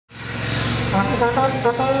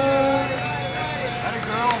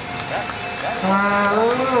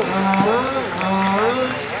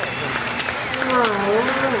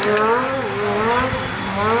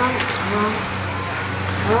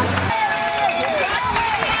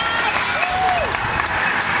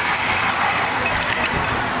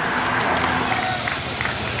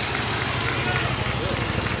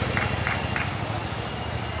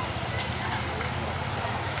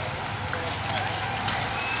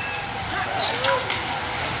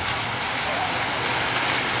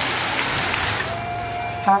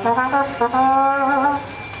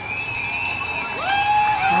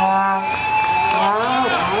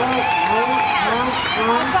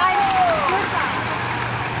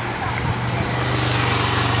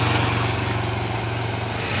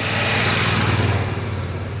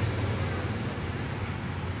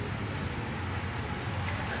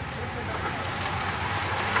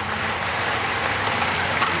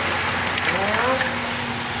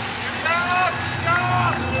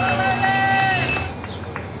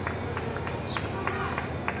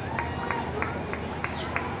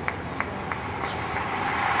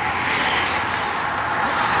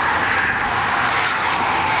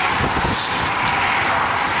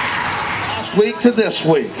Week to this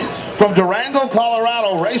week, from Durango,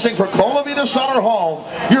 Colorado, racing for Cola Vida Sutter Home,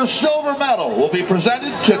 your silver medal will be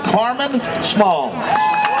presented to Carmen Small.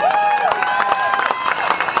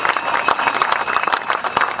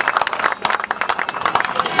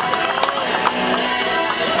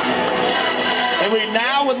 And we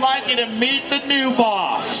now would like you to meet the new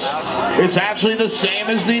boss. It's actually the same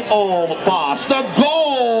as the old boss, the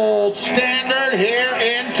gold standard here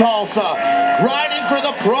in Tulsa, riding for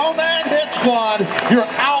the Pro-Man Hit Squad. Your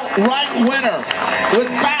outright winner with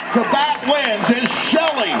back-to-back wins is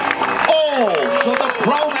Shelly Olds of the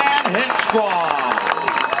Pro-Man Hit Squad.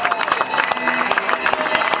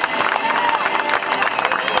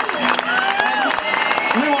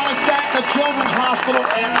 And we want to thank the Children's Hospital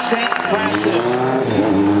and St. Francis.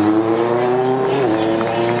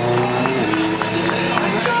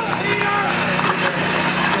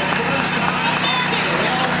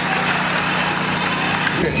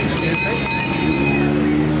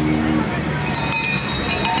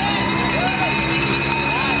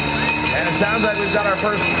 Sounds like we've got our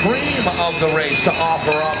first cream of the race to offer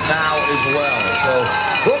up now as well. So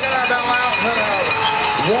we'll get our bell out and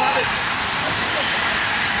one.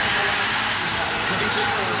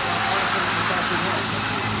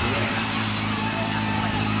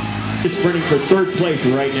 He's sprinting for third place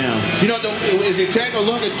right now. You know, if you take a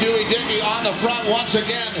look at Dewey Dickey on the front once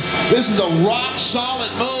again, this is a rock solid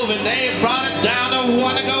move, and they brought it down to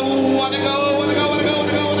one to go, one to go, one to go, one to go, one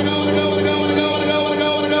to go, one to go, one to go, one to go, one to go.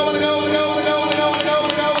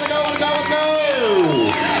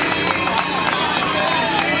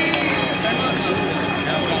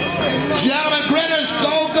 Gentlemen, Gritters,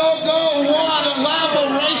 go, go, go. One lap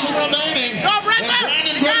of racing remaining. And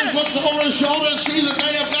Brandon Gritters looks over his shoulder and sees that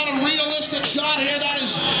they have got a realistic shot here. That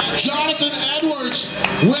is Jonathan Edwards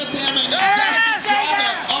with him and Justin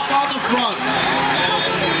Travick up on the front.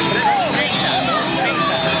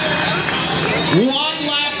 One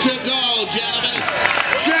lap to go, gentlemen.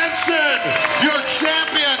 Jensen, your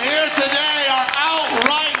champion here today, our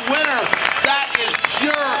outright winner. That is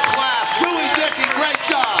pure class. Dewey Dickey, great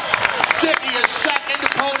job. Dickey is second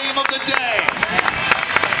podium of the day.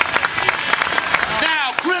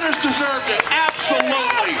 Now, Gritters deserved it.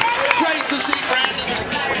 Absolutely. Great to see Brandon.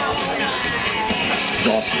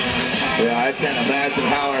 Yeah, I can't imagine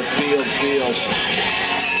how our field feels.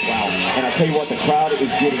 Wow. And I'll tell you what, the crowd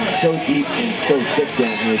is getting so deep and so thick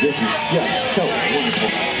down here. This is just so wonderful.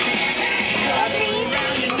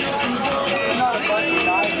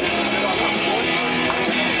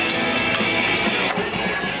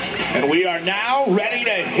 And we are now ready to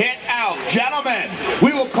hit out. Gentlemen,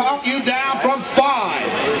 we will count you down from 5,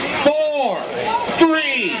 4,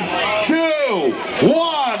 3, 2,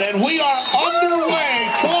 1, and we are underway.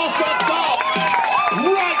 Tulsa Tough,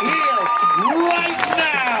 right here, right now.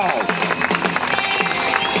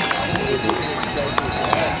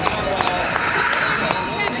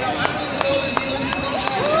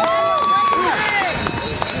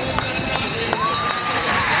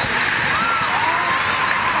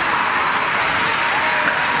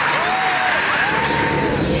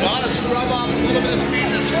 Scrub up a little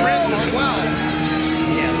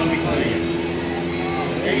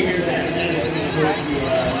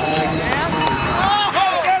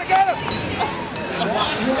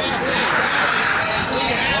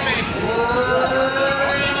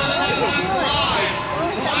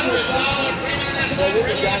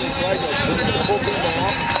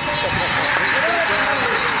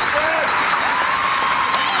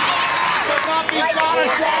a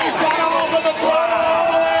shot. He's got to open the throttle all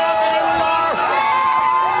the way up. And here we are.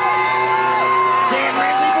 Can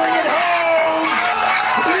Ramsey bring it home?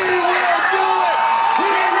 He will do it. He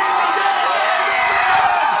will do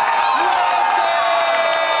it.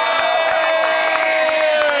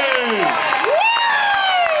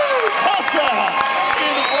 Tulsa!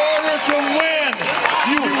 In order to win,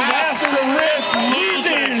 you have to risk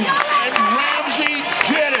losing. And Ramsey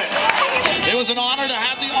did it. It was an honor to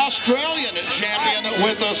have the Australian champion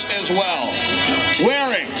with us as well.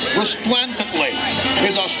 Wearing resplendently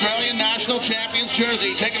his Australian national champion's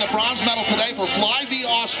jersey, taking the bronze medal today for Fly v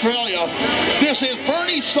Australia. This is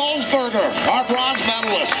Bernie Sulzberger, our bronze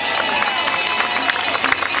medalist.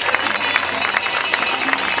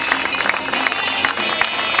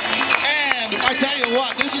 And I tell you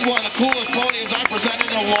what, this is one of the coolest podiums I've presented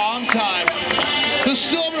in a long time. The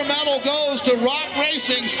silver medal goes to Rock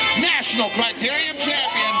Racing's national criterium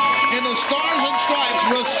champion in the Stars and Stripes,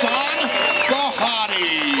 Rasan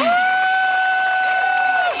Bahati.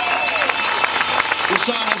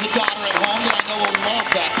 Rasan has a daughter at home that I know will love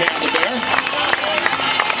that panda bear.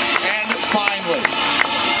 And finally,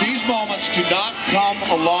 these moments do not come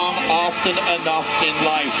along often enough in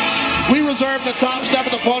life. We reserve the top step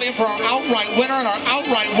of the podium for our outright winner and our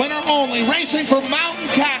outright winner only, racing for Mountain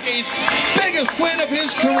Khakis, biggest win of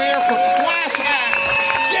his career for Class Act,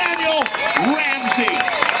 Daniel Ramsey.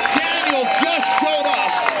 Daniel just showed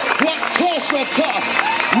us what Tulsa Tough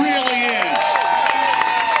really is.